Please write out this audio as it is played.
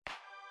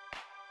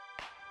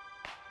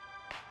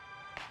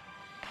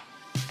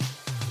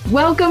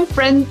Welcome,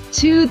 friends,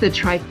 to the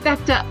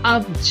trifecta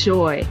of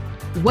joy.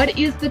 What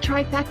is the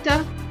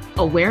trifecta?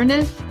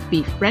 Awareness,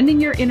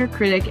 befriending your inner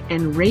critic,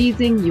 and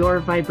raising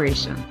your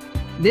vibration.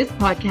 This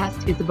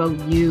podcast is about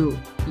you,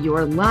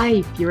 your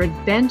life, your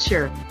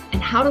adventure, and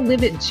how to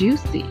live it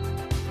juicy.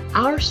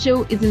 Our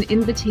show is an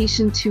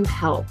invitation to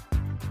help,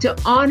 to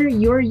honor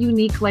your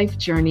unique life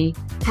journey,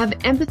 have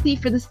empathy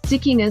for the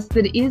stickiness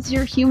that is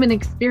your human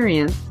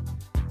experience,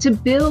 to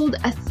build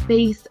a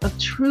space of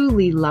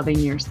truly loving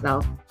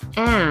yourself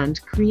and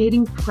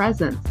creating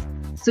presence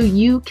so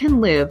you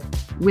can live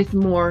with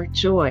more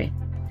joy.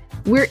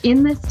 We're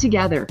in this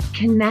together,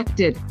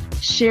 connected,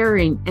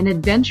 sharing, and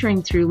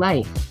adventuring through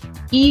life,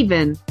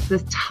 even the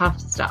tough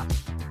stuff.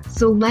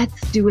 So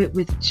let's do it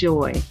with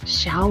joy,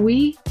 shall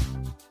we?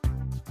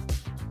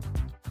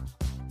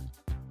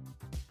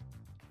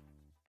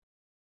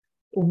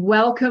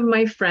 Welcome,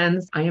 my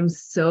friends. I am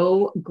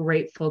so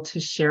grateful to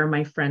share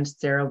my friend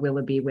Sarah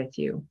Willoughby with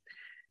you.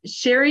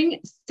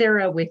 Sharing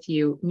Sarah with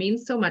you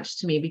means so much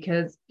to me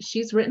because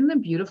she's written a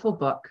beautiful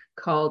book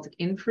called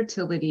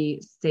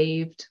Infertility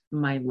Saved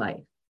My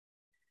Life.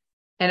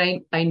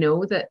 And I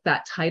know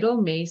that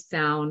title may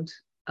sound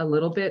a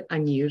little bit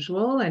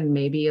unusual and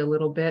maybe a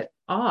little bit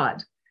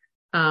odd.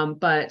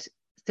 But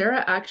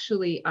Sarah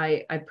actually,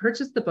 I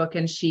purchased the book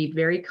and she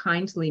very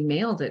kindly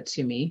mailed it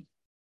to me.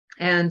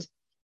 And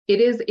it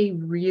is a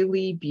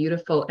really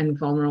beautiful and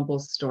vulnerable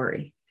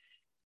story.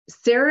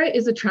 Sarah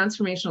is a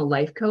transformational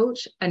life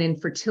coach, an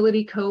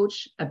infertility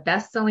coach, a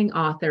best-selling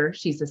author.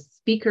 She's a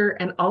speaker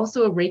and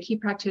also a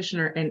Reiki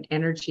practitioner and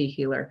energy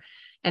healer.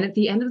 And at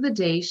the end of the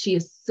day, she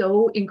is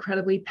so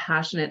incredibly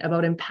passionate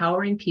about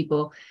empowering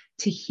people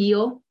to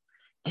heal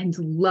and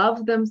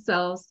love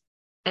themselves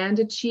and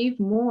achieve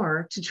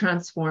more to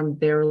transform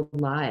their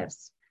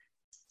lives.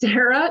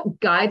 Sarah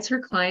guides her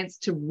clients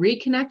to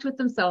reconnect with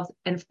themselves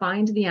and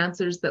find the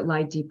answers that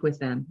lie deep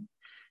within.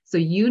 So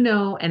you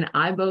know, and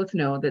I both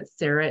know that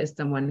Sarah is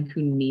someone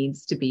who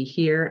needs to be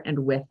here and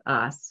with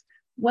us.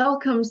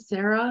 Welcome,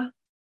 Sarah.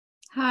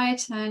 Hi,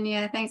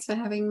 Tanya. Thanks for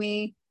having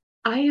me.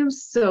 I am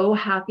so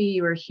happy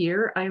you are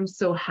here. I am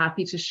so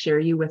happy to share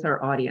you with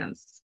our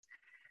audience.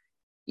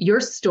 Your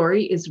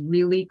story is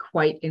really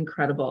quite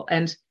incredible.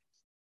 And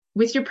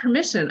with your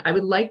permission, I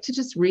would like to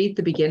just read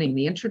the beginning,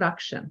 the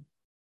introduction.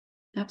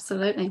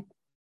 Absolutely.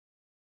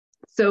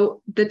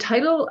 So the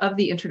title of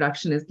the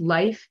introduction is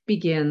Life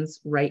Begins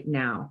Right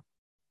Now.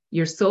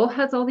 Your soul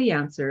has all the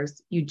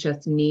answers. You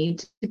just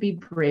need to be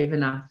brave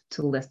enough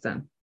to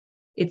listen.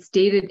 It's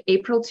dated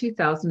April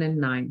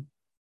 2009.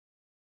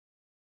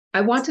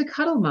 I want to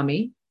cuddle,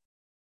 Mummy.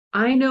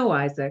 I know,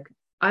 Isaac.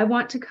 I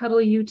want to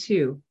cuddle you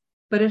too,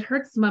 but it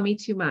hurts Mummy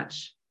too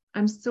much.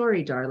 I'm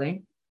sorry,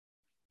 darling.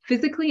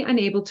 Physically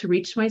unable to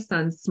reach my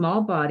son's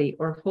small body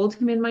or hold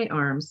him in my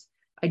arms,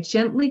 I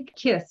gently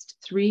kissed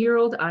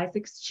 3-year-old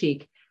Isaac's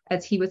cheek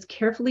as he was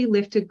carefully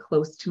lifted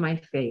close to my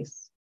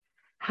face.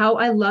 How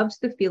I loved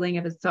the feeling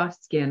of his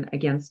soft skin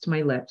against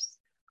my lips.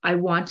 I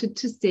wanted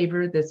to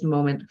savor this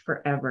moment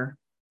forever.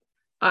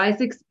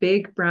 Isaac's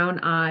big brown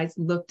eyes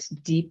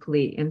looked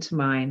deeply into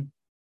mine.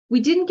 We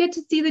didn't get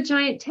to see the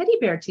giant teddy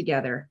bear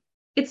together.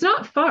 It's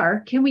not far.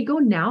 Can we go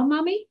now,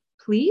 Mommy?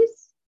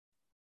 Please?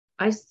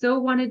 I so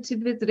wanted to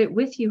visit it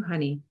with you,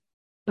 honey,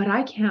 but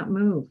I can't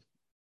move.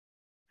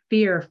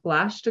 Fear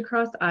flashed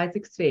across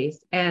Isaac's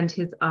face and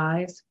his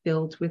eyes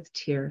filled with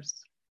tears.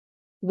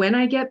 When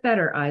I get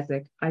better,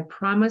 Isaac, I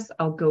promise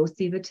I'll go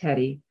see the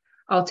teddy.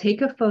 I'll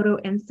take a photo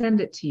and send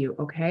it to you,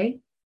 okay?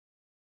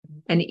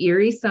 An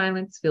eerie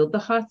silence filled the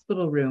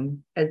hospital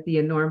room as the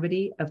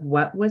enormity of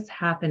what was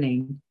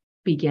happening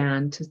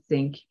began to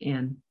sink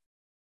in.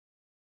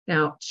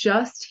 Now,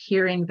 just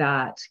hearing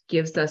that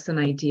gives us an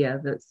idea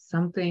that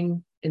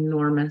something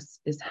enormous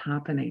is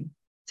happening.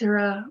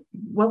 Sarah,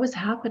 what was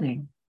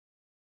happening?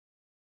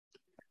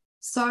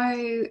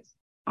 So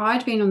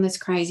I'd been on this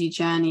crazy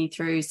journey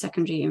through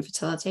secondary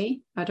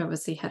infertility. I'd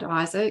obviously had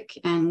Isaac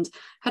and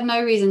had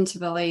no reason to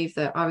believe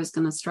that I was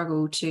going to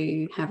struggle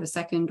to have a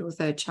second or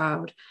third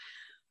child.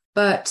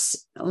 But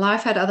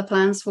life had other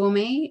plans for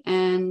me,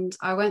 and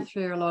I went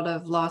through a lot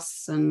of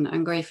loss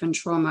and grief and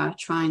trauma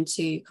trying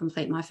to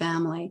complete my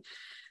family.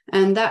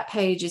 And that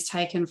page is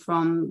taken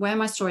from where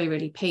my story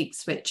really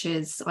peaks, which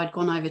is I'd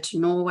gone over to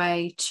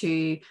Norway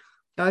to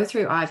go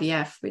through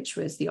IVF, which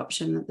was the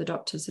option that the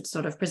doctors had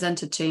sort of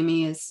presented to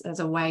me as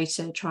a way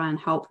to try and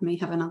help me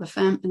have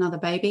another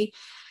baby.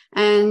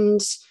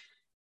 And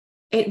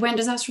it went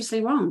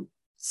disastrously wrong.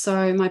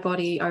 So my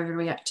body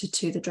overreacted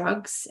to the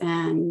drugs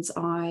and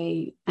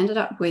I ended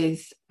up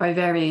with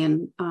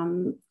ovarian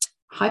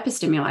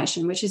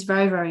hyperstimulation, which is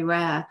very, very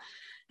rare.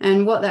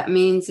 And what that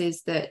means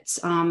is that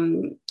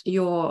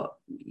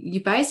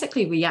you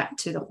basically react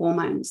to the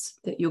hormones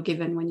that you're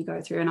given when you go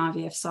through an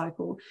IVF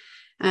cycle.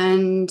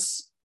 And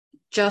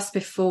just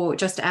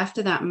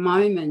after that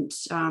moment,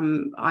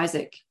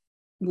 Isaac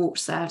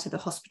walks out of the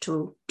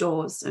hospital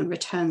doors and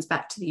returns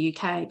back to the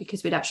UK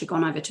because we'd actually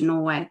gone over to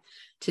Norway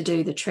to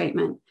do the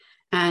treatment.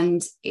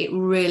 And it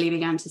really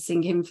began to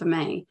sink in for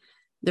me.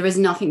 There is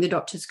nothing the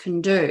doctors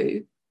can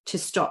do to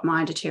stop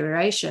my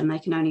deterioration. They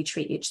can only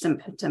treat each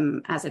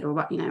symptom as it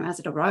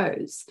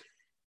arose.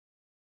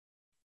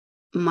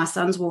 My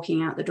son's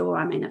walking out the door.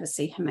 I may never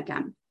see him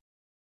again.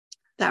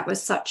 That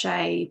was such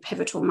a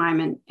pivotal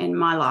moment in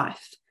my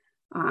life,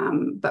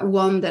 but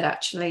one that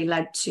actually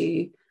led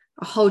to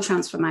a whole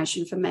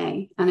transformation for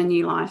me and a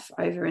new life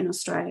over in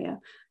Australia.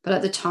 But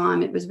at the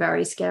time, it was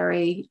very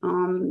scary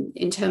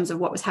in terms of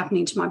what was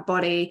happening to my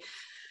body.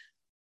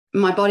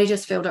 My body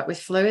just filled up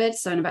with fluid.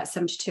 So in about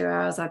 72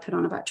 hours, I put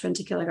on about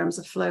 20 kilograms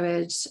of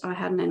fluid. I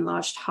had an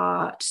enlarged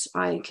heart.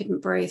 I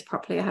couldn't breathe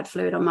properly. I had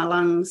fluid on my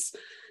lungs.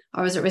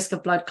 I was at risk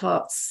of blood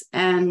clots.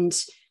 And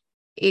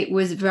it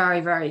was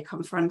very, very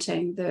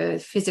confronting.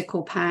 The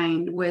physical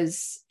pain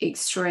was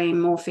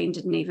extreme. Morphine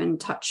didn't even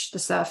touch the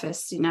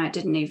surface.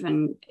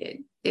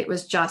 It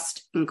was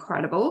just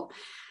incredible.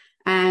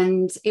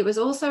 And it was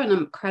also an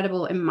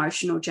incredible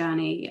emotional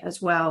journey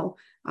as well,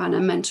 and a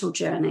mental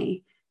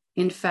journey.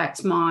 In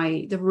fact,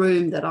 the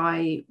room that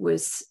I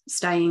was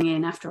staying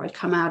in after I'd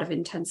come out of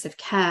intensive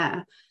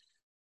care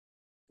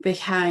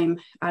became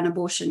an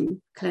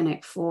abortion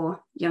clinic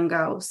for young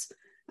girls.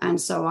 And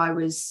so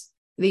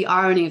the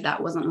irony of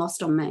that wasn't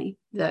lost on me,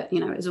 that,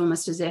 it was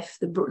almost as if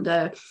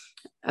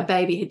a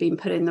baby had been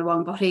put in the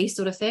wrong body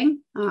sort of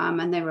thing.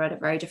 And they were at a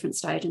very different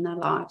stage in their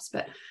lives.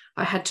 But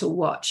I had to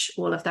watch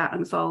all of that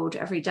unfold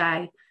every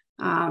day,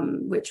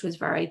 which was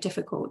very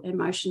difficult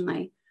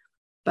emotionally.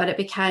 But it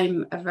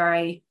became a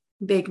very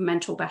big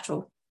mental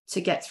battle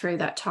to get through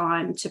that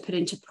time, to put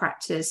into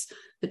practice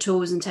the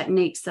tools and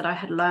techniques that I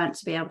had learned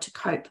to be able to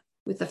cope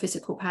with the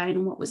physical pain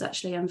and what was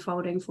actually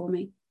unfolding for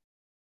me.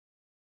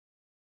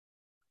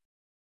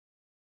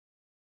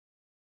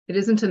 It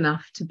isn't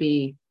enough to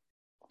be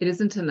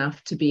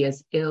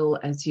as ill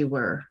as you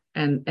were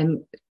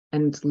and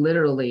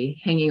literally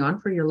hanging on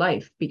for your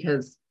life,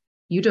 because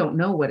you don't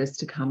know what is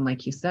to come,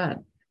 like you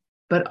said,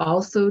 but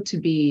also to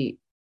be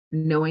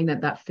knowing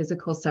that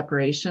physical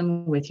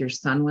separation with your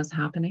son was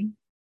happening,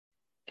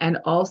 and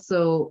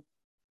also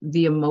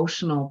the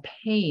emotional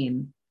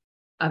pain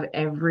of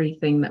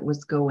everything that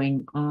was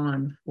going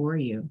on for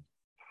you.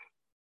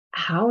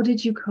 How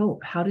did you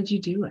cope? How did you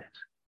do it?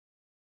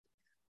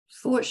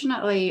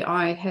 Fortunately,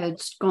 I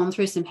had gone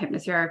through some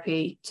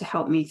hypnotherapy to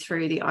help me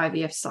through the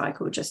IVF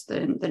cycle, just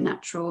the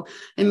natural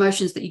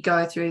emotions that you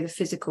go through, the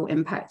physical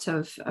impact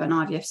of an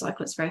IVF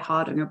cycle. It's very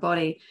hard on your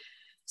body.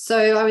 So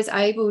I was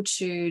able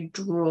to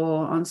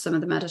draw on some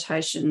of the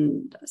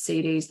meditation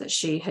CDs that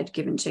she had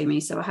given to me.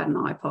 So I had an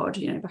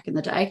iPod, back in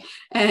the day,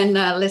 and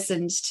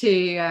listened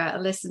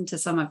to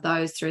some of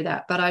those through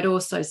that. But I'd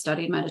also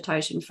studied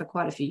meditation for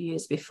quite a few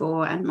years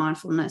before, and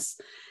mindfulness.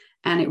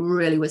 And it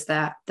really was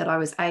that I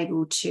was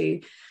able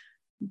to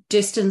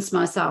distance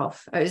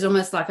myself. It was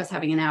almost like I was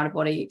having an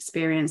out-of-body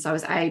experience. I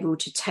was able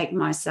to take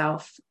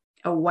myself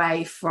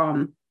away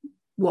from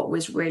what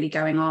was really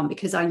going on,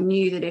 because I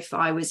knew that if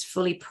I was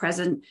fully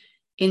present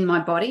in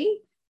my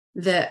body,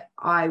 that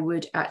I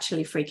would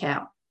actually freak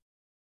out,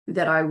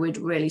 that I would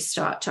really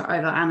start to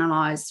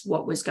overanalyze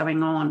what was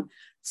going on.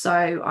 So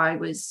I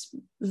was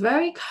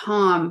very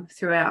calm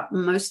throughout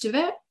most of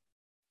it,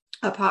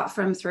 apart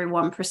from through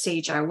one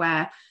procedure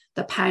where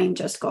the pain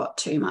just got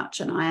too much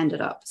and I ended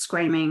up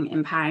screaming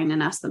in pain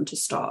and asked them to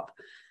stop.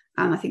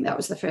 And I think that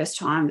was the first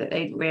time that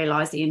they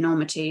realized the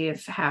enormity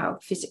of how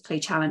physically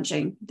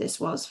challenging this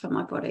was for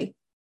my body.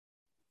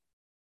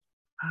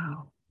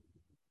 Wow.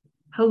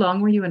 How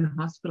long were you in the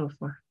hospital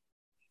for?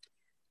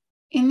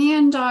 In the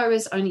end, I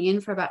was only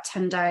in for about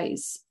 10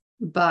 days,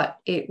 but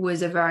it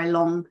was a very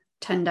long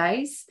 10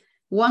 days.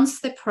 Once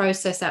the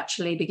process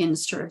actually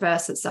begins to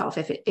reverse itself,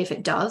 if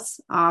it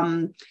does,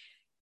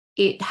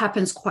 it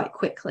happens quite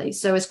quickly.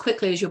 So as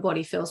quickly as your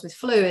body fills with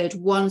fluid,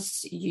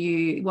 once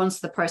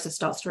the process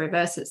starts to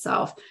reverse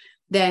itself,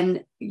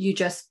 then you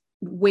just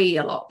wee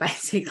a lot,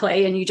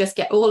 basically, and you just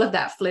get all of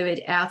that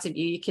fluid out of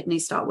you. Your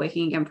kidneys start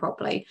working again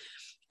properly.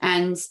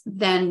 And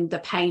then the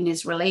pain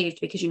is relieved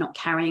because you're not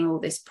carrying all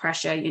this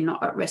pressure. You're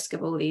not at risk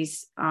of all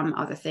these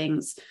other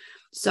things.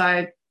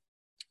 So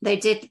they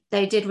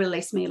did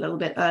release me a little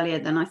bit earlier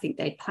than I think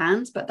they'd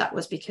planned, but that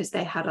was because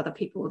they had other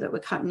people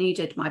that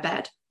needed my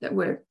bed, that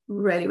were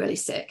really, really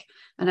sick.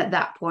 And at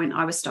that point,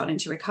 I was starting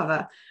to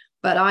recover.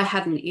 But I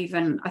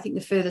think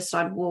the furthest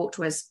I'd walked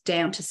was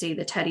down to see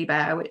the teddy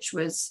bear, which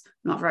was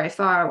not very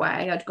far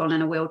away. I'd gone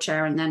in a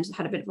wheelchair and then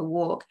had a bit of a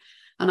walk.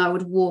 And I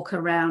would walk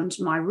around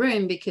my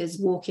room because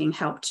walking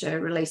helped to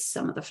release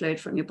some of the fluid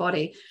from your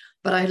body.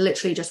 But I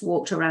literally just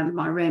walked around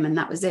my room and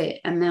that was it.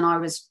 And then I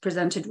was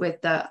presented with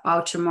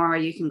tomorrow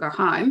you can go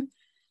home.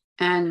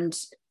 And,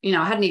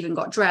 I hadn't even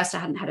got dressed. I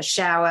hadn't had a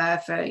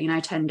shower for,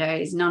 10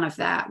 days, none of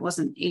that,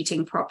 wasn't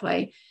eating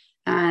properly.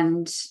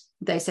 And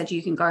they said,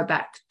 you can go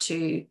back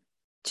to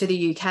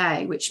the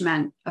UK, which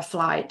meant a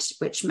flight,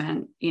 which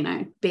meant,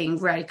 being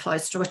very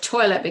close to a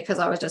toilet because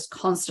I was just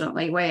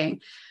constantly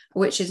weeing,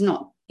 which is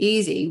not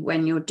easy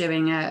when you're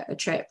doing a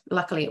trip.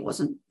 Luckily, it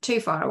wasn't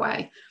too far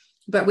away.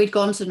 But we'd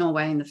gone to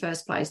Norway in the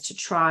first place to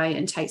try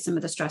and take some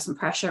of the stress and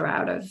pressure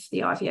out of the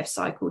IVF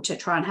cycle, to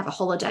try and have a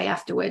holiday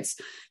afterwards,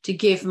 to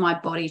give my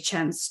body a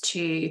chance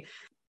to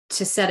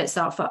to set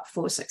itself up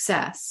for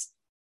success.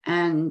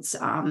 And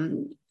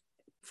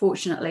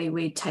fortunately,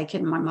 we'd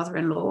taken my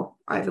mother-in-law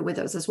over with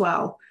us as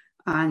well.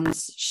 And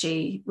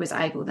she was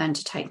able then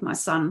to take my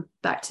son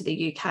back to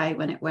the UK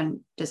when it went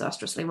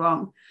disastrously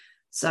wrong.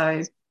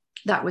 So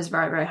that was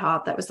very, very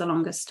hard. That was the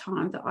longest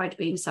time that I'd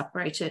been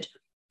separated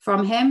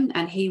from him.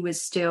 And he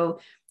was still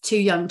too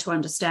young to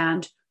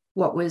understand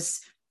what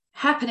was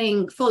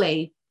happening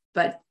fully,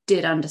 but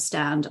did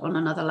understand on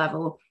another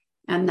level.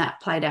 And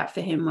that played out for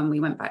him when we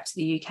went back to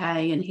the UK,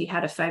 and he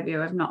had a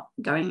phobia of not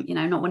going,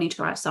 not wanting to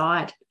go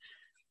outside.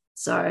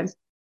 So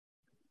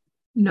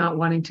not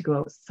wanting to go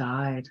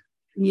outside.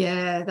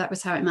 Yeah, that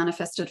was how it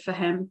manifested for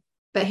him.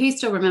 But he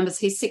still remembers,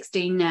 he's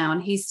 16 now,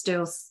 and he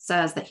still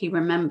says that he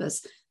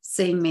remembers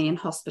seeing me in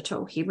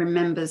hospital. He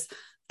remembers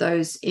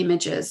those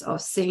images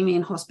of seeing me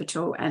in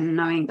hospital and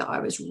knowing that I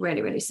was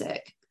really, really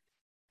sick.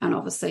 And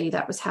obviously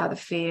that was how the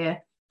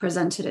fear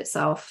presented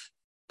itself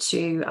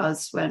to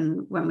us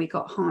when we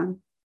got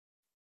home.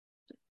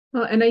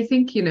 Well, and I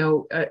think,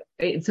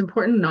 it's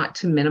important not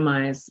to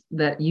minimize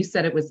that you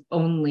said it was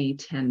only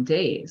 10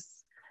 days.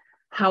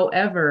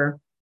 However,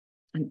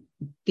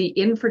 the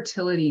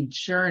infertility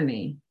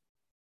journey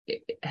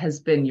has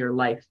been your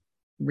life,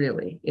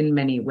 really, in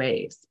many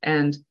ways.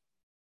 And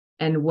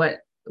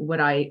what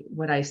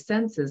I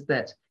sense is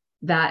that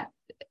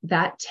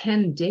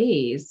 10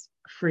 days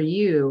for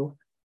you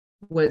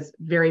was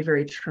very,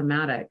 very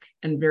traumatic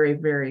and very,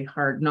 very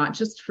hard, not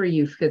just for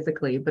you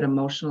physically, but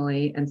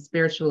emotionally and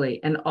spiritually,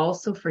 and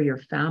also for your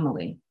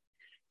family.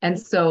 And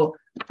so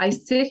I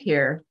sit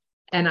here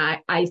and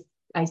I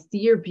see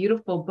your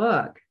beautiful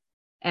book,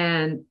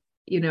 and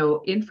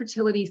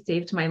Infertility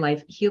Saved My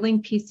Life,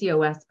 Healing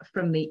PCOS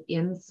from the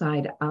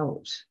Inside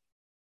Out.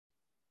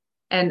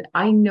 And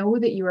I know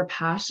that you are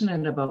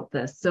passionate about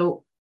this.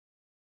 So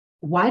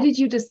why did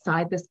you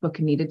decide this book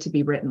needed to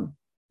be written?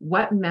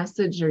 What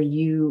message are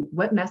you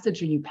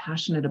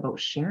passionate about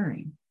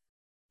sharing?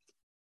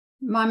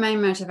 My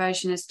main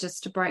motivation is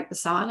just to break the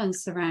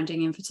silence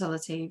surrounding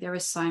infertility. There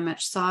is so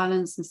much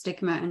silence and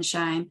stigma and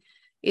shame.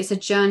 It's a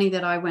journey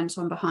that I went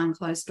on behind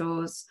closed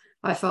doors.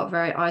 I felt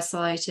very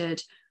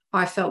isolated.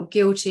 I felt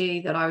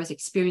guilty that I was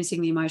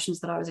experiencing the emotions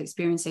that I was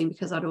experiencing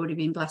because I'd already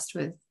been blessed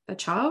with a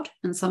child.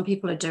 And some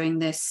people are doing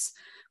this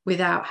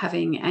without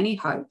having any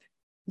hope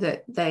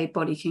that their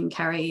body can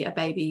carry a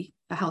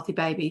healthy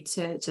baby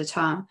to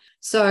term.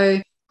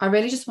 So I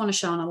really just want to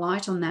shine a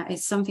light on that.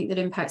 It's something that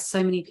impacts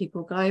so many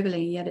people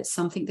globally, yet it's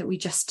something that we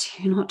just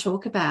do not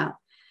talk about.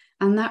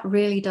 And that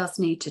really does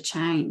need to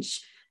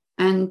change.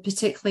 And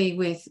particularly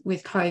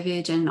with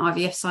COVID and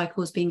IVF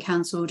cycles being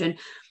cancelled and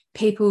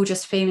people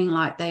just feeling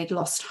like they'd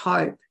lost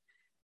hope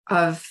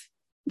of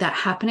that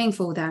happening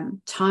for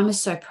them. Time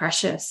is so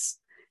precious.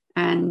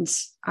 And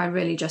I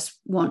really just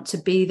want to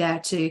be there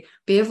to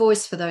be a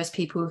voice for those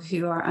people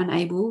who are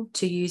unable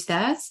to use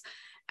theirs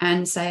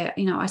and say,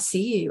 I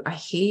see you, I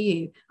hear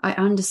you, I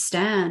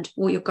understand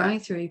what you're going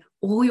through.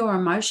 All your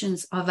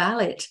emotions are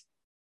valid.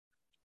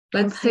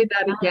 Let's say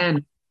that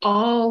again.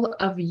 All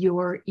of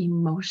your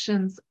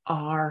emotions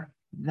are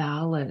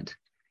valid.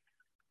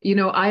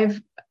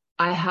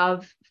 I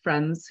have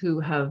friends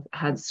who have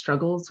had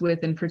struggles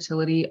with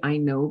infertility. I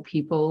know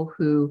people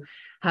who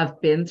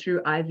have been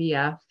through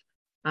IVF,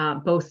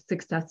 both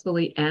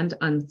successfully and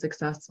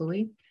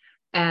unsuccessfully.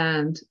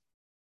 And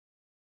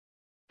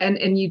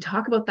you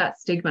talk about that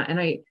stigma. And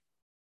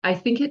I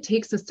think it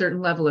takes a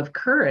certain level of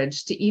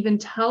courage to even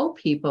tell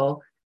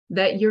people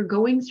that you're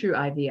going through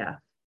IVF,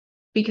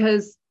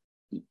 because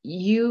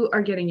you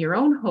are getting your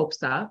own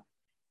hopes up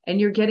and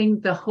you're getting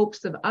the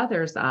hopes of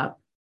others up.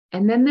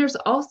 And then there's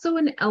also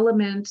an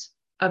element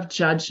of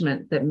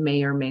judgment that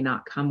may or may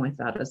not come with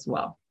that as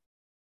well.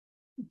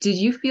 Did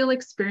you feel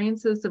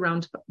experiences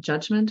around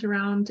judgment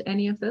around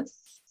any of this?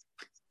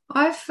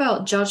 I've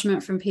felt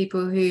judgment from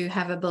people who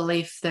have a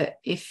belief that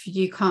if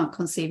you can't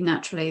conceive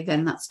naturally,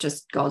 then that's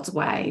just God's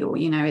way, or,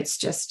 it's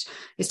just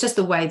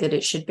the way that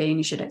it should be and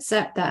you should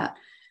accept that.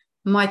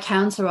 My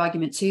counter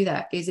argument to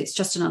that is it's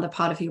just another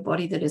part of your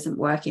body that isn't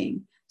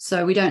working.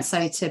 So we don't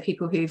say to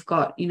people who've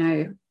got,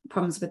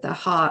 problems with their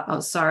heart,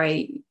 oh,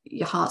 sorry,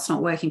 your heart's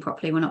not working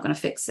properly, we're not going to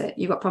fix it.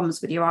 You've got problems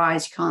with your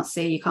eyes, you can't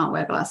see, you can't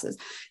wear glasses.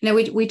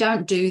 We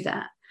don't do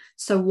that.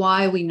 So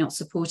why are we not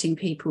supporting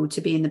people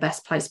to be in the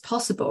best place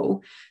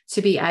possible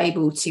to be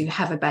able to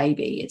have a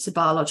baby? It's a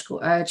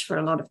biological urge for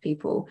a lot of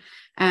people.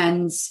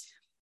 And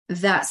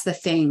that's the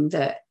thing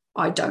that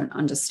I don't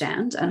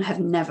understand and have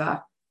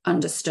never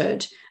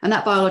understood. And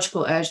that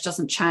biological urge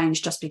doesn't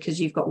change just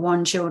because you've got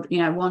one child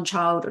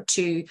or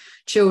two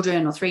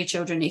children or three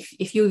children.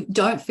 If you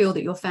don't feel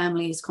that your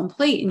family is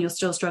complete and you're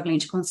still struggling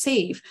to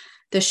conceive,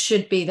 there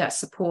should be that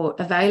support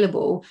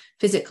available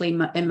physically,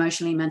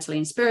 emotionally, mentally,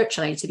 and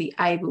spiritually to be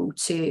able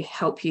to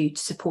help you,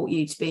 to support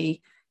you to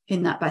be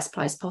in that best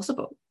place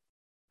possible.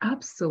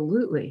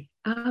 Absolutely.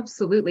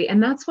 Absolutely.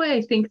 And that's why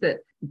I think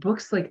that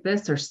books like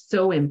this are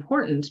so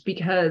important,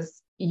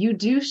 because you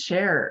do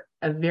share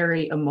a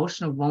very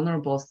emotional,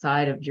 vulnerable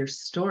side of your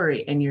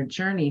story and your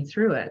journey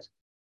through it.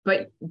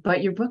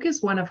 But your book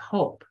is one of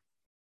hope.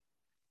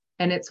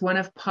 and it's one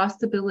of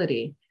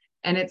possibility,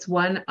 and it's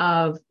one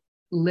of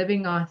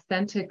living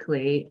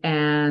authentically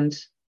and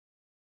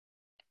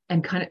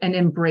kind of and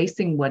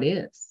embracing what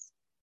is,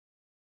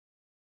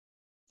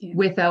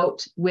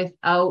 without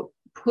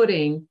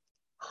putting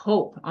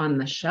hope on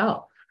the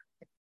shelf.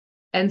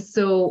 And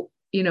so,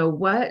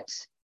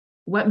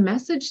 what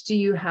message do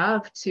you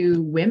have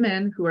to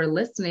women who are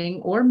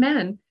listening, or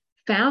men,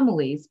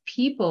 families,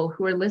 people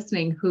who are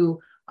listening, who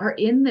are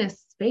in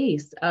this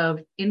space of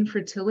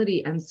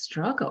infertility and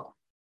struggle?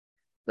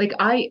 Like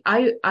I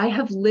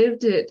have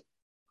lived it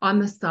on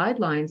the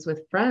sidelines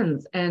with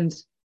friends. And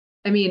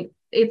I mean,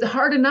 it's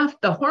hard enough.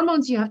 The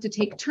hormones you have to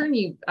take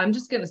I'm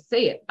just going to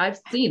say it. I've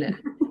seen it.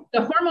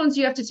 The hormones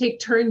you have to take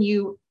turn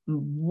you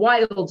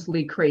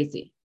wildly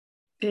crazy.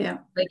 Yeah.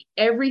 Like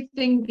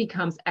everything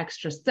becomes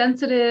extra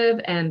sensitive,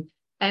 and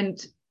then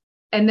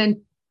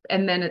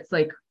it's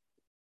like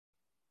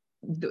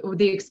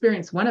the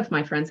experience one of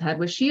my friends had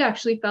was she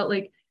actually felt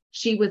like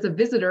she was a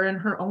visitor in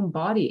her own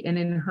body and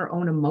in her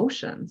own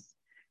emotions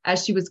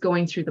as she was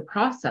going through the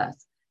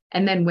process.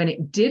 And then when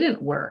it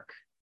didn't work,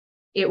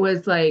 it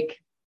was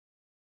like,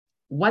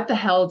 what the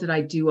hell did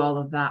I do all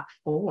of that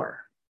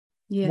for?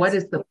 Yes. What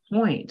is the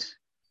point?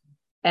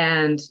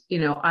 And,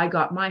 I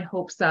got my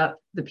hopes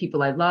up. The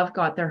people I love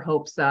got their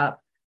hopes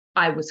up.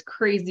 I was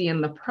crazy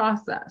in the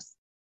process.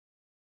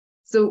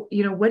 So,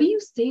 what do you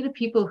say to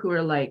people who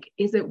are like,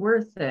 is it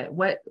worth it?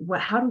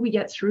 How do we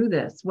get through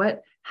this?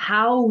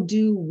 How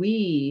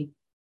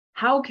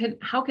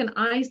can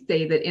I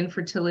say that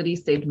infertility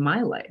saved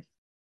my life?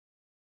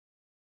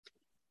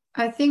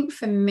 I think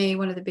for me,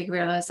 one of the big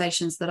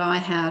realizations that I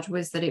had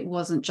was that it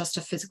wasn't just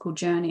a physical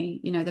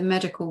journey. The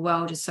medical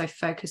world is so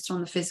focused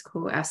on the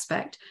physical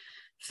aspect.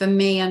 For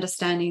me,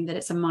 understanding that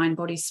it's a mind,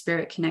 body,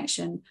 spirit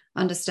connection,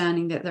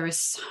 understanding that there is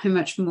so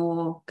much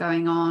more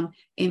going on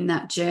in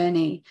that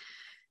journey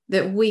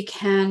that we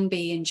can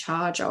be in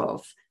charge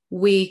of.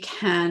 I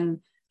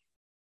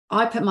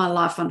put my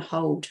life on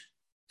hold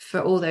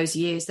for all those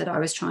years that I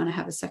was trying to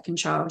have a second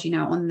child,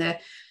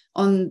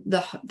 on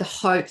the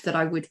hope that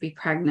I would be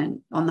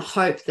pregnant, on the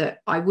hope that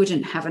I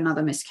wouldn't have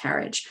another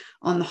miscarriage,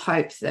 on the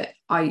hope that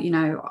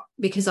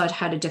because I'd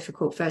had a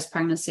difficult first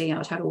pregnancy,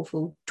 I'd had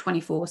awful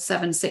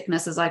 24/7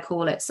 sickness, as I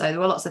call it. So there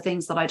were lots of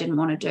things that I didn't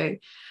want to do.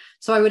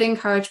 So I would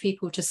encourage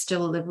people to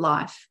still live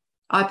life.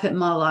 I put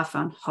my life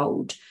on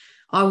hold.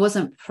 I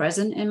wasn't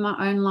present in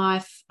my own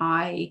life.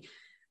 I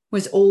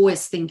was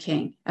always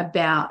thinking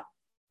about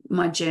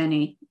my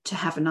journey to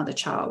have another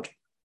child.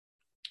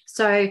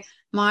 So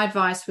my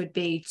advice would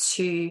be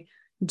to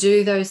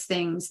do those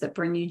things that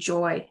bring you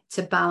joy,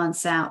 to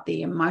balance out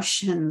the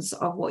emotions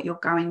of what you're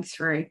going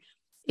through.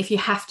 If you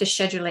have to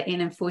schedule it in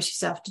and force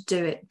yourself to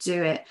do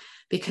it,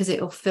 because it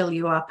will fill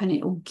you up and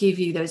it will give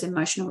you those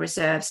emotional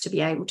reserves to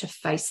be able to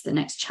face the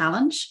next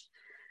challenge.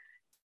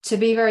 To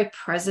be very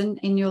present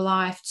in your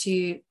life,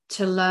 to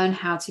learn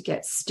how to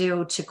get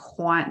still, to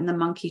quieten the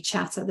monkey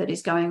chatter that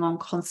is going on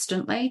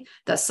constantly.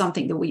 That's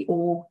something that we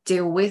all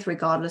deal with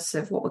regardless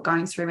of what we're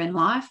going through in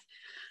life.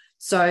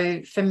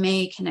 So for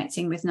me,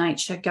 connecting with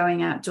nature,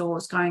 going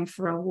outdoors, going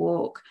for a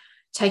walk,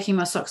 taking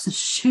my socks and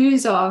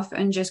shoes off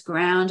and just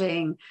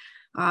grounding,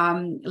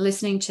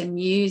 listening to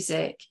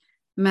music,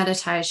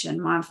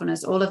 meditation,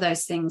 mindfulness, all of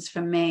those things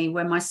for me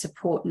were my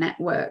support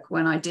network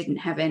when I didn't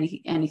have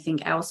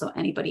anything else or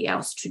anybody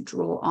else to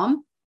draw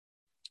on.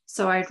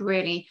 So I'd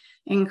really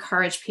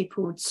encourage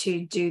people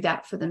to do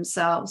that for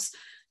themselves,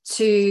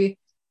 to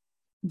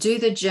do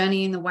the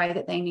journey in the way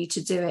that they need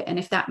to do it. And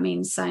if that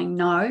means saying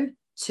no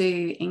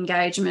to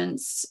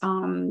engagements,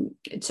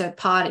 to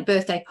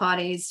birthday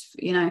parties,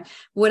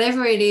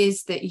 whatever it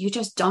is that you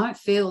just don't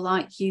feel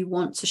like you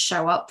want to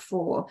show up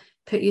for,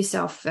 put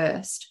yourself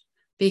first,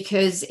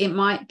 because it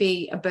might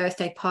be a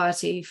birthday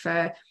party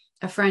for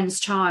a friend's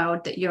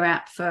child that you're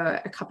at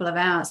for a couple of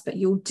hours, but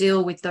you'll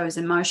deal with those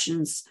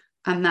emotions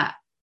and that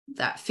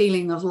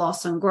feeling of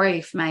loss and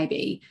grief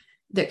maybe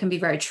that can be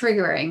very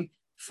triggering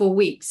for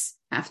weeks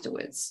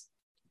afterwards.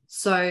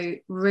 So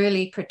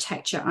really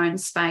protect your own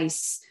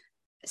space,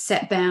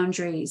 set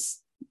boundaries,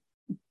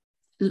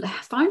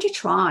 find your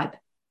tribe,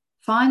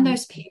 find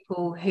those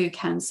people who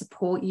can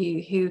support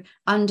you, who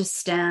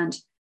understand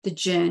the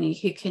journey,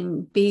 who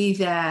can be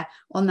there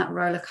on that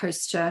roller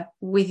coaster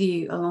with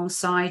you,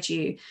 alongside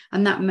you.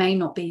 And that may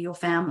not be your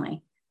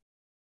family.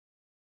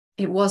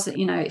 It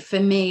wasn't, for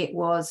me, it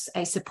was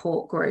a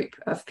support group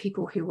of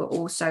people who were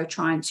also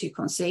trying to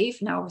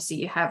conceive. Now, obviously,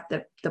 you have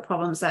the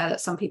problems there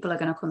that some people are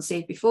going to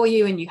conceive before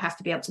you, and you have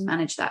to be able to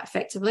manage that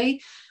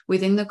effectively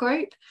within the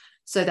group.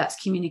 So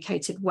that's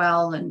communicated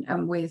well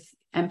and with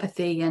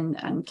empathy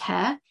and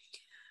care.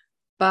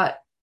 But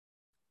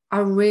I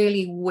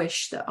really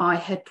wish that I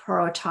had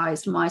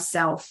prioritized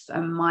myself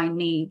and my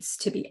needs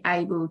to be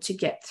able to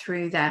get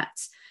through that,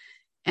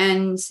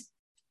 and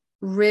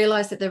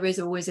realize that there is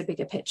always a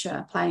bigger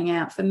picture playing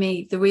out. For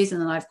me, the reason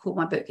that I've called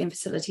my book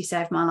Infertility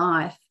Saved My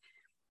Life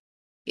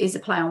is a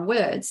play on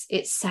words.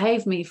 It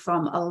saved me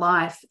from a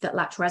life that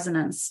lacked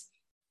resonance.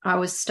 I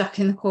was stuck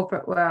in the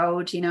corporate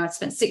world. I'd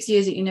spent 6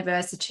 years at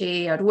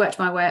university. I'd worked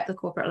my way up the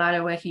corporate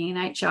ladder working in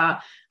HR.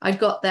 I'd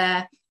got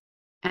there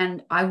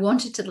and I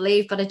wanted to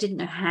leave, but I didn't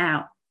know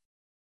how.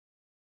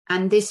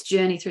 And this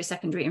journey through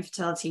secondary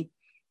infertility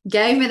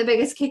gave me the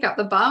biggest kick up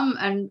the bum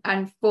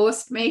and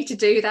forced me to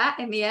do that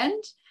in the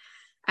end,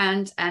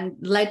 and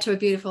led to a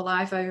beautiful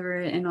life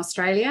over in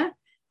Australia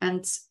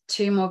and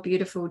 2 more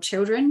beautiful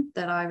children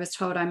that I was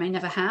told I may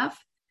never have.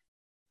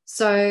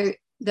 So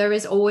there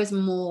is always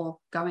more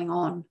going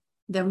on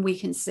than we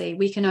can see.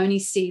 We can only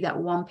see that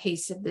one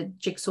piece of the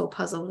jigsaw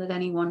puzzle at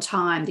any one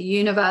time. The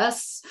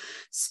universe,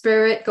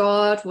 spirit,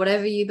 God,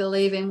 whatever you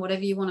believe in,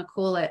 whatever you want to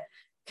call it,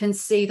 can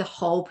see the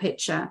whole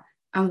picture.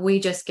 And we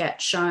just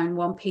get shown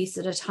one piece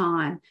at a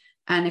time.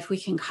 And if we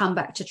can come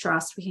back to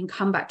trust, we can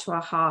come back to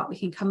our heart, we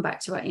can come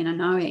back to our inner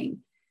knowing,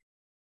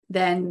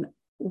 then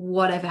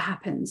whatever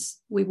happens,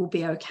 we will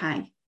be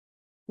okay.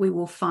 We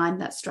will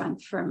find that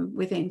strength from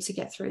within to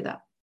get through that.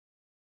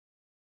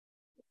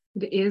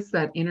 It is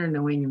that inner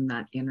knowing and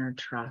that inner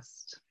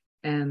trust.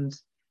 And,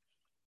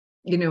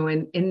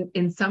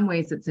 in some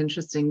ways it's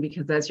interesting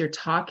because as you're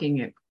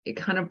talking, it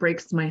kind of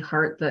breaks my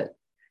heart that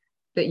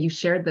you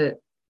shared that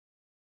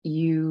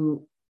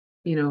you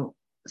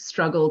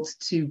struggled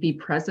to be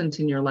present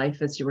in your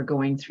life as you were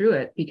going through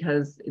it,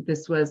 because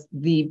this was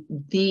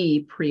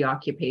the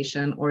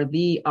preoccupation or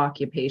the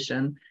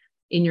occupation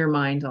in your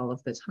mind all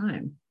of the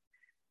time.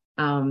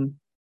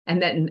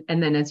 And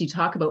then as you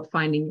talk about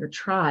finding your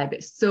tribe,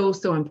 it's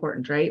so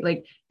important, right?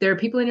 Like there are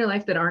people in your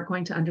life that aren't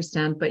going to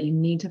understand, but you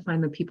need to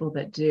find the people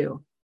that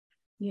do.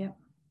 Yeah.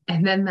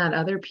 And then that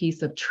other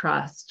piece of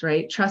trust,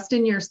 right? Trust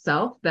in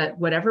yourself that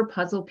whatever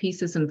puzzle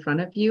piece is in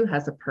front of you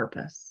has a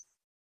purpose.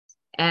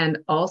 And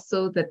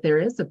also that there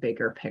is a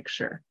bigger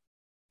picture.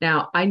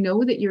 Now, I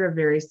know that you're a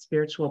very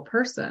spiritual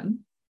person.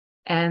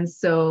 And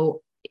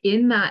so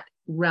in that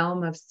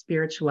realm of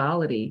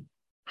spirituality,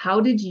 how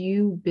did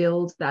you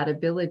build that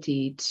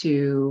ability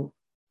to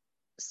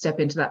step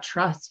into that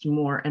trust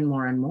more and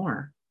more and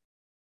more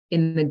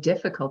in the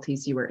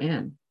difficulties you were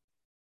in?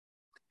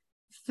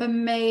 For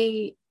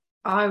me,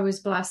 I was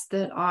blessed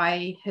that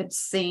I had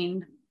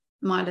seen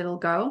my little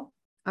girl.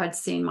 I'd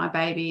seen my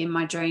baby in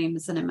my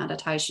dreams and in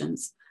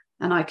meditations,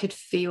 and I could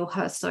feel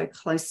her so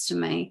close to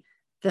me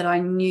that I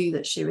knew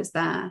that she was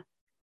there.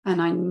 And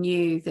I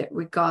knew that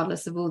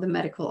regardless of all the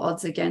medical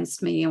odds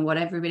against me and what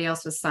everybody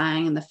else was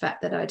saying, and the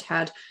fact that I'd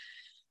had,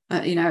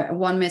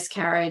 one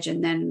miscarriage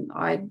and then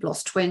I'd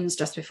lost twins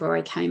just before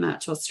I came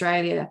out to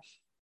Australia,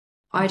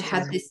 I'd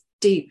had this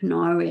deep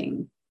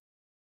knowing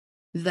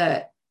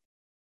that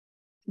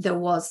there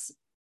was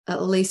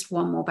at least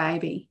one more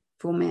baby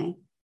for me.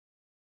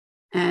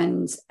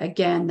 And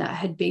again, that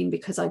had been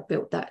because I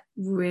built that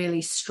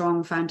really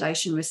strong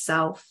foundation with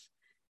self,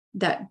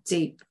 that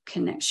deep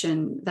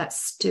connection, that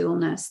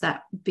stillness,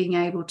 that being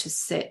able to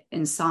sit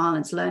in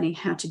silence, learning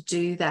how to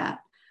do that,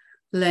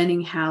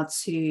 learning how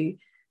to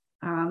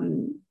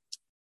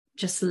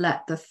just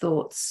let the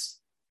thoughts,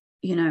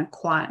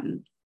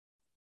 quieten,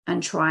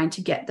 and trying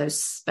to get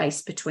those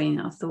space between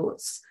our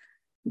thoughts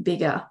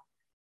bigger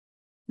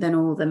than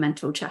all the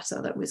mental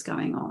chatter that was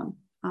going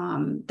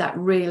on. That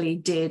really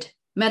did.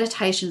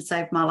 Meditation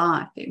saved my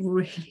life. It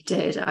really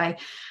did. I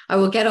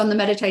will get on the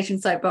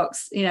meditation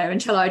soapbox,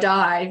 until I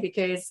die,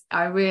 because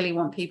I really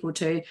want people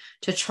to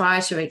try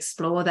to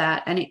explore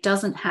that. And it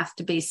doesn't have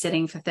to be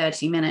sitting for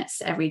 30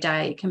 minutes every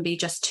day. It can be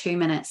just 2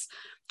 minutes,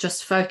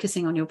 just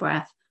focusing on your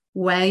breath,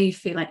 where you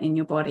feel it in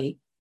your body,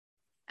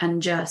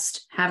 and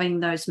just having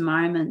those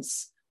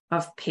moments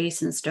of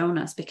peace and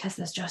stillness, because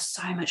there's just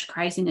so much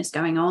craziness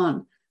going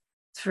on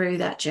through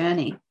that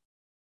journey.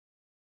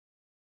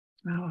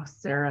 Oh,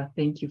 Sarah,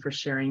 thank you for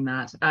sharing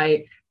that.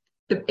 I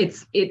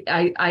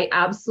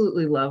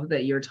absolutely love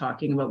that you're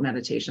talking about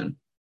meditation,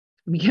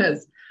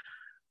 because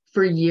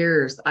for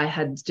years I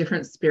had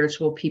different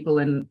spiritual people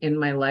in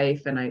my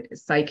life, and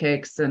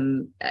psychics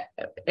and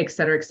et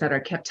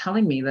cetera, kept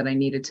telling me that I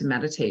needed to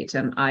meditate.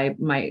 And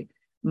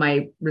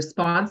my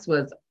response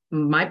was,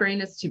 my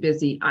brain is too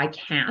busy. I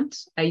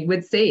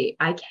would say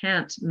I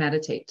can't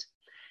meditate.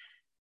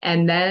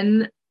 And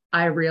then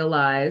I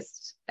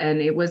realized, and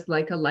it was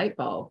like a light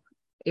bulb.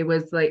 It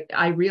was like,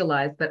 I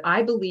realized that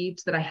I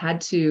believed that I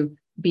had to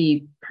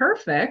be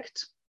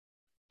perfect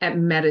at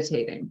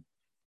meditating.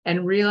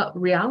 And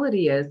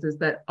reality is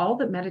that all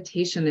that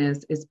meditation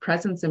is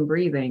presence and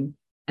breathing,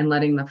 and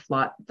letting the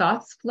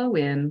thoughts flow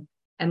in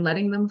and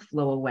letting them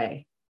flow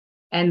away.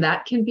 And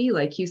that can be,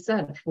 like you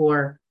said,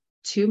 for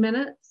 2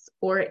 minutes,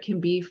 or it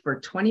can be for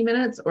 20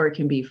 minutes, or it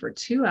can be for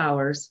 2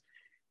 hours.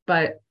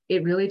 But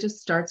it really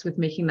just starts with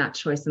making that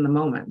choice in the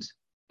moment.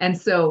 And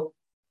so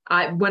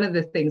one of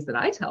the things that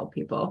I tell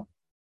people,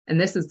 and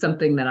this is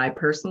something that I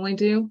personally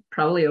do,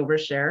 probably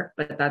overshare,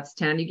 but that's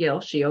Tanya Gill,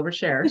 she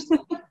overshares.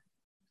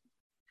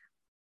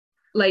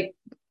 Like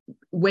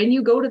when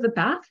you go to the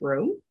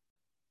bathroom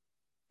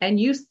and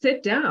you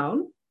sit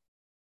down,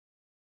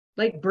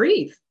 like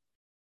breathe.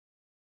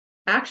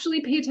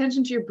 Actually pay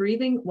attention to your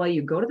breathing while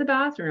you go to the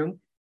bathroom,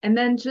 and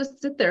then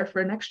just sit there for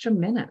an extra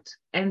minute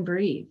and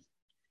breathe.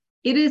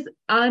 It is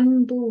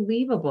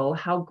unbelievable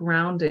how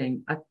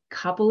grounding a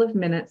couple of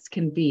minutes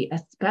can be,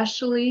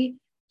 especially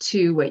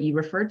to what you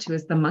referred to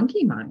as the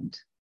monkey mind.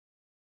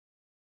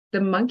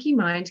 The monkey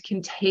mind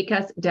can take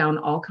us down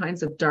all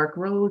kinds of dark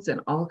roads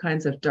and all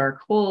kinds of dark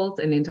holes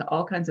and into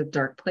all kinds of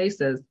dark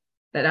places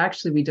that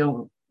actually we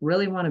don't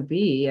really want to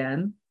be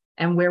in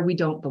and where we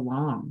don't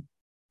belong.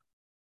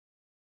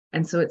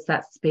 And so it's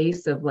that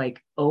space of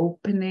like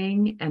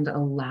opening and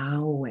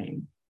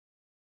allowing.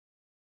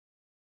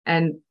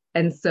 And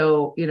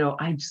so,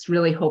 I just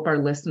really hope our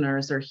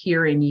listeners are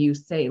hearing you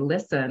say,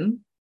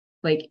 listen,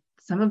 like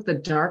some of the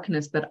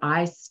darkness that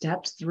I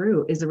stepped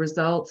through is a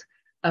result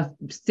of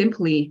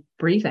simply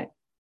breathing.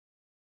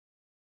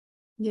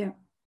 Yeah.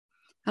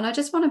 And I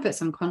just want to put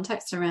some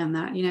context around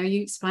that.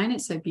 You explain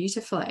it so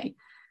beautifully.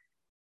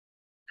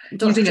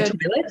 Using a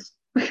toilet?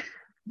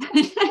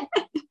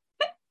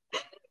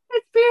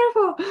 It's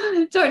beautiful.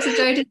 Dr.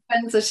 Joe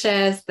Dispenza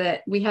shares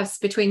that we have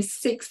between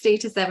 60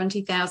 to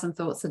 70,000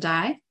 thoughts a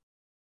day.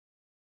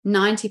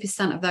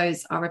 90% of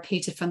those are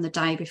repeated from the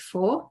day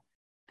before,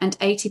 and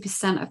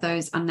 80% of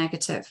those are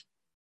negative.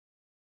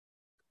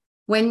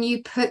 When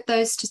you put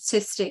those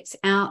statistics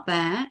out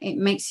there, it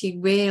makes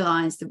you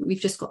realize that we've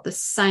just got the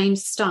same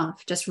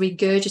stuff just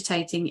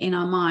regurgitating in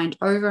our mind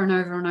over and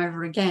over and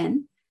over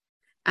again.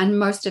 And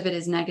most of it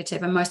is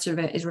negative and most of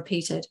it is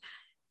repeated.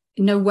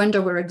 No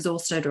wonder we're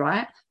exhausted,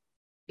 right?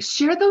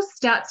 Share those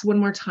stats one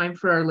more time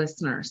for our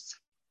listeners.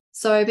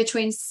 So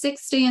between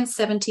 60 and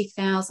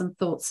 70,000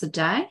 thoughts a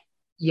day.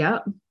 Yeah.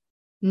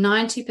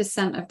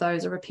 90% of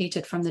those are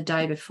repeated from the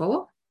day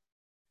before,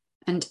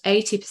 and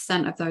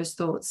 80% of those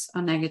thoughts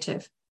are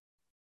negative.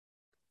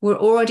 We're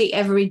already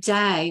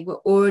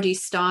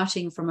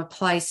starting from a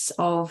place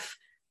of,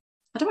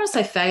 I don't want to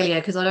say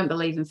failure because I don't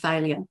believe in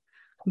failure,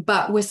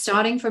 but we're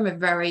starting from a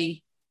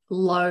very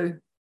low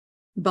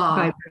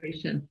bar.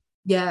 Vibration.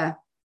 Yeah.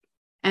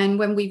 And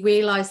when we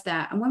realize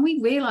that, and when we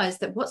realize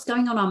that what's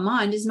going on in our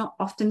mind is not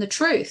often the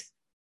truth,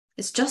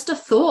 it's just a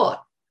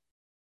thought.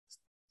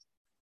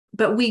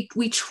 But we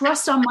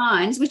trust our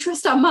minds. We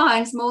trust our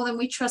minds more than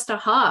we trust our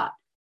heart.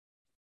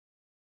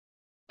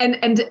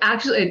 And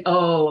actually,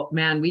 oh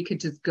man, we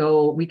could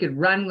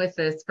run with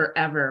this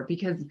forever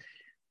because,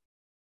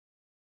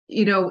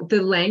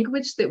 the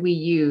language that we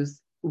use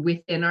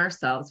within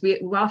ourselves, we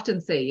often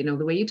say, the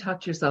way you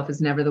talk to yourself is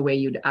never the way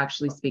you'd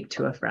actually speak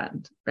to a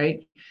friend,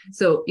 right?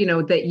 So,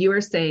 that you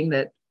are saying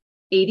that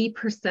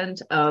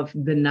 80% of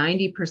the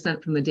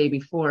 90% from the day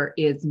before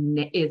is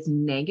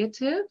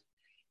negative.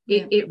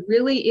 Yeah. It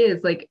really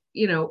is like,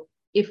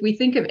 if we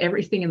think of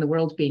everything in the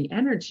world being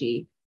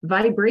energy,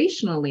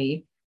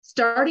 vibrationally,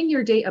 starting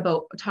your day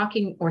about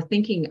talking or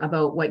thinking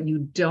about what you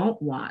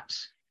don't want,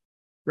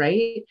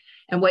 right?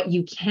 And what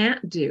you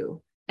can't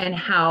do and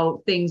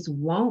how things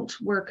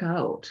won't work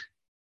out.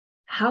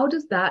 How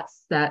does that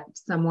set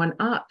someone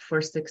up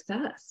for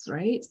success,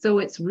 right? So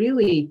it's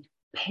really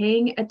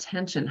paying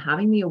attention,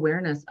 having the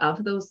awareness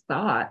of those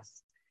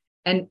thoughts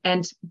and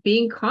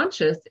being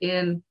conscious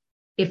in,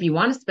 if you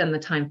want to spend the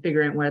time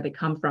figuring out where they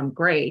come from,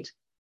 great.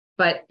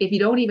 But if you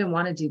don't even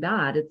want to do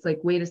that, it's like,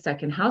 wait a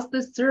second, how's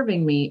this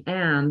serving me?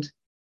 And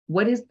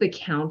what is the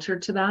counter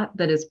to that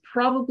is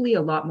probably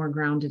a lot more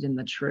grounded in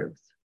the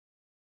truth?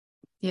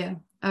 Yeah,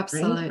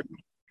 absolutely. Right?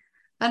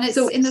 And it's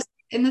so,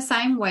 in the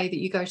same way that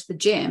you go to the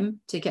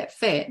gym to get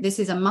fit, this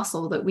is a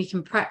muscle that we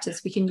can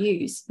practice, we can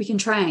use, we can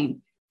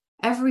train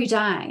every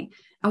day.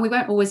 And we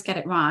won't always get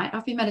it right.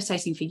 I've been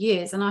meditating for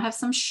years and I have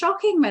some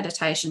shocking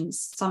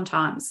meditations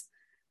sometimes,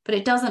 but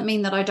it doesn't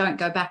mean that I don't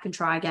go back and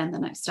try again the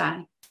next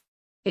day.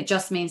 It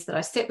just means that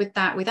I sit with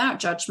that without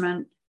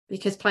judgment,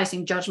 because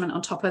placing judgment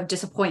on top of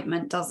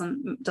disappointment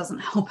doesn't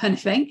help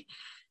anything.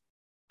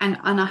 And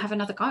I have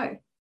another go.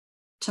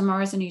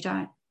 Tomorrow's a new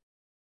day.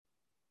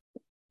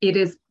 It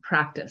is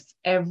practice.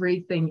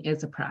 Everything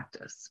is a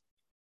practice.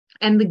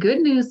 And the good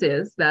news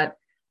is that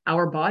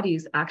our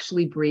bodies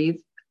actually breathe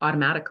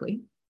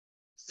automatically.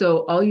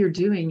 So all you're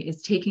doing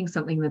is taking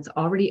something that's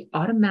already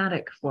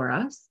automatic for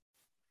us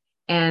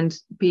and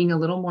being a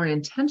little more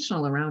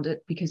intentional around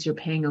it because you're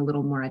paying a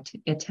little more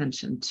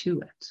attention to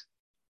it.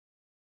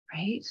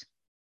 Right?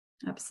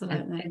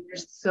 Absolutely. And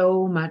there's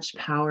so much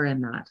power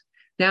in that.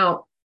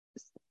 Now,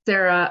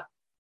 Sarah,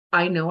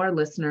 I know our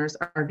listeners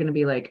are going to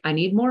be like, I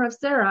need more of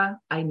Sarah.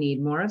 I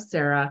need more of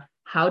Sarah.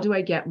 How do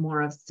I get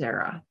more of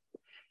Sarah?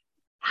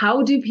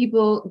 How do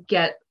people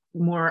get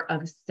more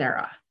of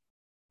Sarah?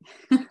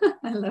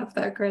 I love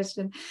that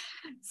question.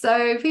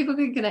 So people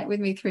can connect with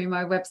me through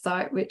my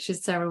website, which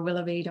is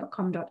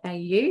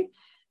sarahwilloughby.com.au.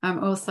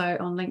 I'm also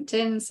on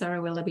LinkedIn,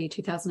 Sarah Willoughby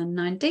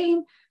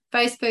 2019,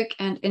 Facebook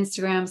and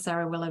Instagram,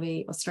 Sarah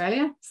Willoughby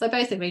Australia. So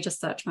basically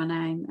just search my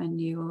name and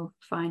you will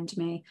find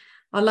me.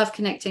 I love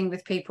connecting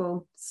with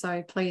people.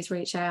 So please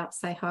reach out,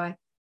 say hi.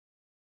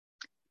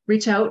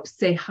 Reach out,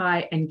 say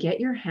hi, and get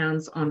your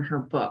hands on her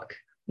book.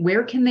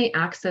 Where can they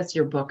access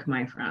your book,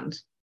 my friend?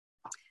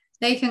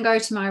 They can go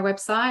to my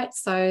website,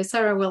 so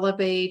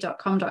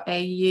sarahwilloughby.com.au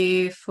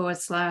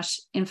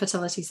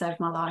 /Infertility Saved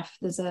My Life.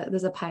 There's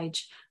a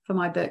page for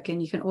my book,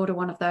 and you can order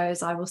one of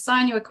those. I will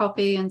sign you a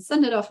copy and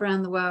send it off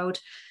around the world.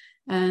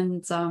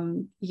 And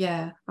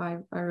I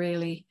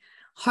really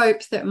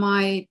hope that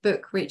my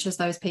book reaches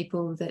those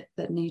people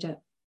that need it.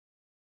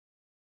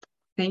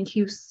 Thank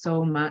you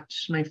so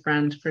much, my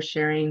friend, for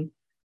sharing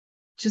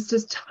just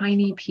a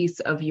tiny piece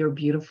of your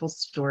beautiful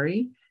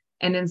story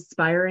and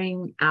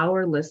inspiring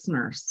our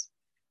listeners.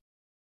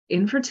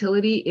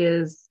 Infertility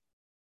is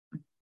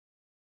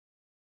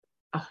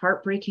a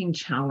heartbreaking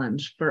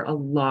challenge for a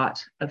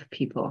lot of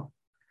people.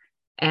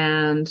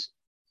 And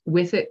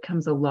with it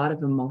comes a lot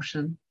of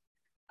emotion,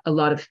 a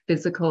lot of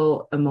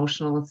physical,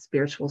 emotional, and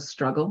spiritual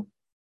struggle.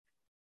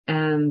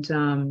 And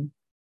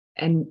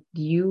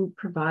you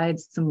provide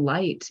some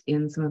light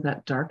in some of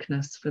that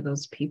darkness for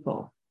those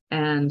people.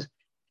 And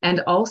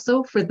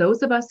also for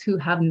those of us who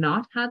have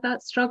not had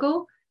that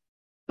struggle,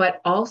 but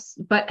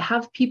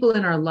have people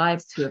in our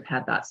lives who have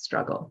had that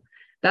struggle.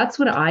 That's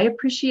what I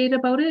appreciate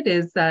about it,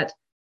 is that,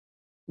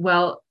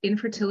 well,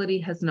 infertility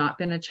has not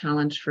been a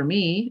challenge for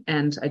me,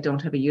 and I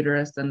don't have a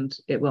uterus, and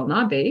it will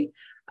not be.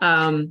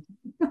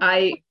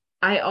 I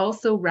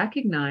also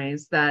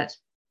recognize that,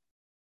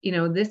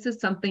 this is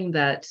something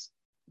that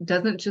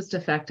doesn't just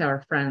affect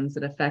our friends,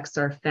 it affects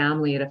our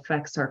family, it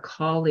affects our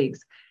colleagues.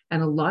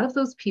 And a lot of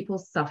those people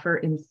suffer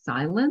in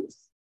silence.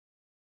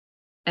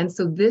 And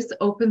so this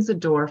opens a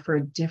door for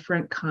a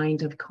different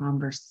kind of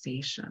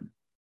conversation.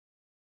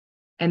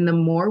 And the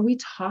more we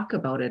talk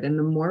about it and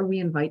the more we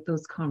invite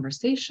those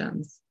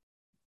conversations,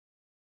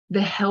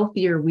 the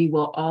healthier we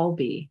will all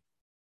be.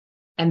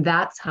 And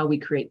that's how we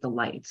create the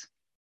light.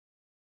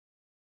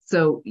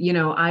 So,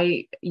 you're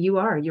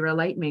a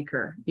light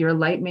maker. You're a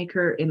light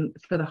maker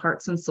for the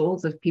hearts and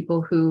souls of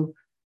people who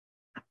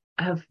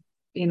have,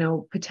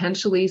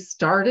 potentially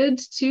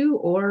started to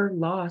or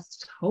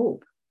lost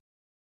hope.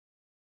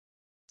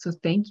 So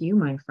thank you,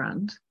 my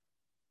friend.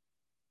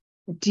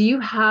 Do you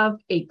have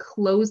a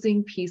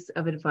closing piece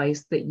of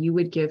advice that you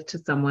would give to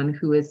someone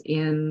who is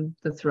in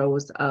the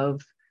throes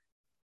of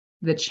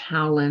the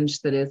challenge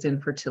that is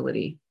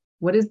infertility?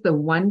 What is the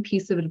one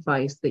piece of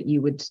advice that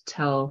you would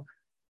tell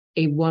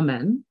a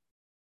woman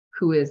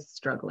who is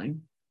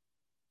struggling?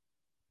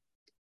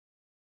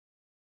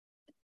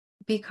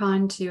 Be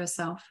kind to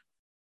yourself.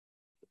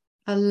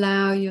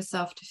 Allow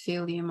yourself to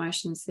feel the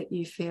emotions that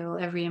you feel.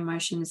 Every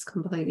emotion is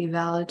completely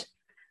valid.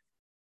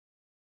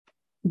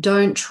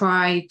 Don't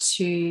try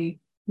to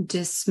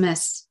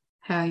dismiss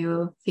how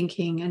you're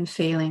thinking and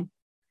feeling.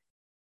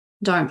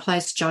 Don't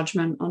place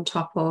judgment on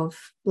top of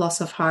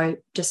loss of hope,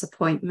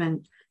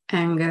 disappointment,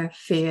 anger,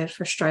 fear,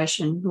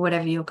 frustration,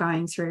 whatever you're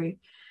going through.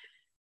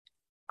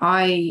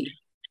 I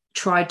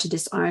tried to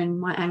disown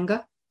my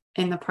anger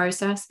in the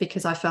process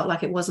because I felt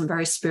like it wasn't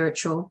very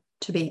spiritual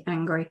to be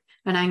angry,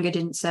 and anger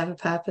didn't serve a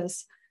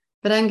purpose.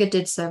 But anger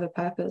did serve a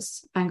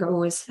purpose. Anger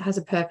always has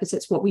a purpose.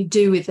 It's what we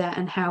do with that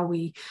and how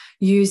we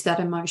use that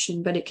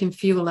emotion, but it can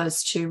fuel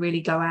us to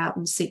really go out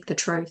and seek the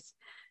truth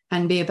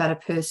and be a better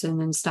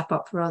person and step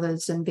up for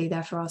others and be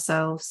there for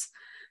ourselves.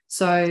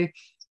 So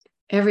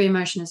every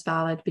emotion is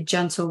valid. Be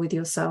gentle with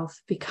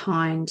yourself. Be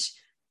kind.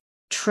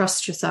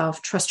 Trust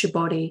yourself. Trust your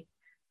body.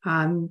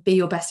 Be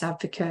your best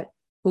advocate.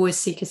 Always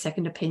seek a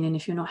second opinion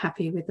if you're not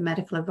happy with the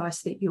medical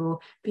advice that you're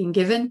being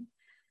given.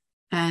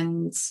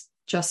 And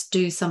just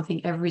do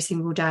something every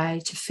single day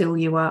to fill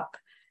you up,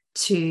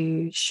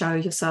 to show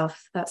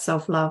yourself that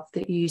self-love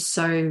that you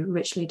so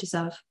richly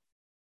deserve.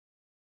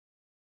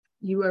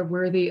 You are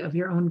worthy of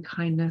your own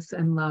kindness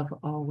and love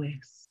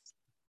always.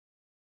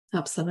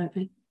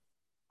 Absolutely.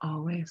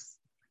 Always.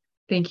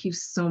 Thank you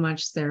so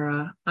much,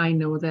 Sarah. I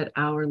know that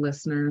our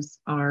listeners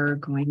are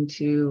going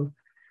to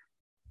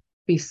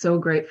be so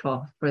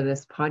grateful for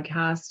this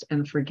podcast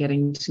and for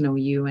getting to know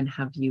you and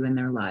have you in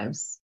their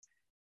lives.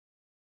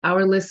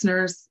 Our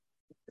listeners,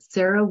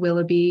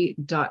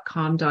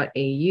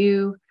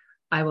 sarahwilloughby.com.au.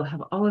 I will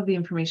have all of the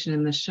information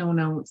in the show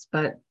notes,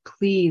 but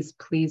please,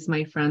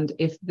 my friend,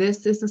 if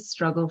this is a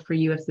struggle for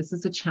you, if this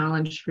is a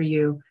challenge for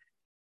you,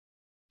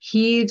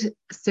 heed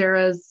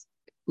Sarah's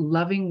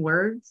loving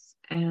words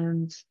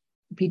and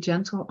be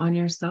gentle on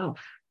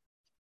yourself.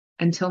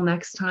 Until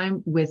next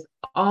time, with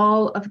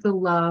all of the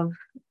love,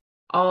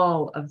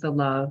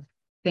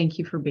 thank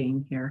you for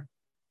being here.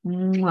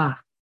 Mwah.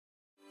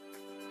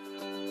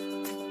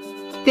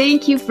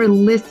 Thank you for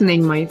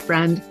listening, my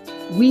friend.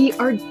 We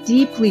are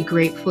deeply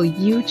grateful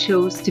you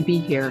chose to be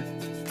here.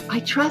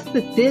 I trust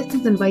that this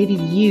has invited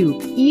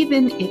you,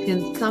 even if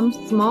in some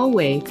small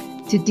way,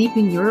 to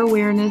deepen your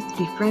awareness,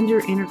 befriend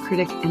your inner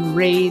critic, and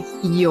raise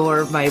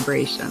your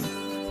vibration.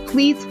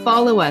 Please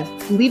follow us,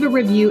 leave a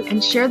review,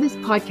 and share this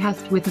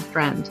podcast with a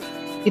friend.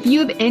 If you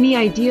have any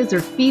ideas or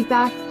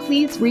feedback,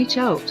 please reach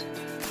out.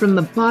 From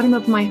the bottom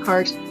of my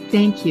heart,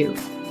 thank you.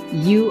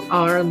 You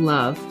are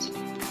loved.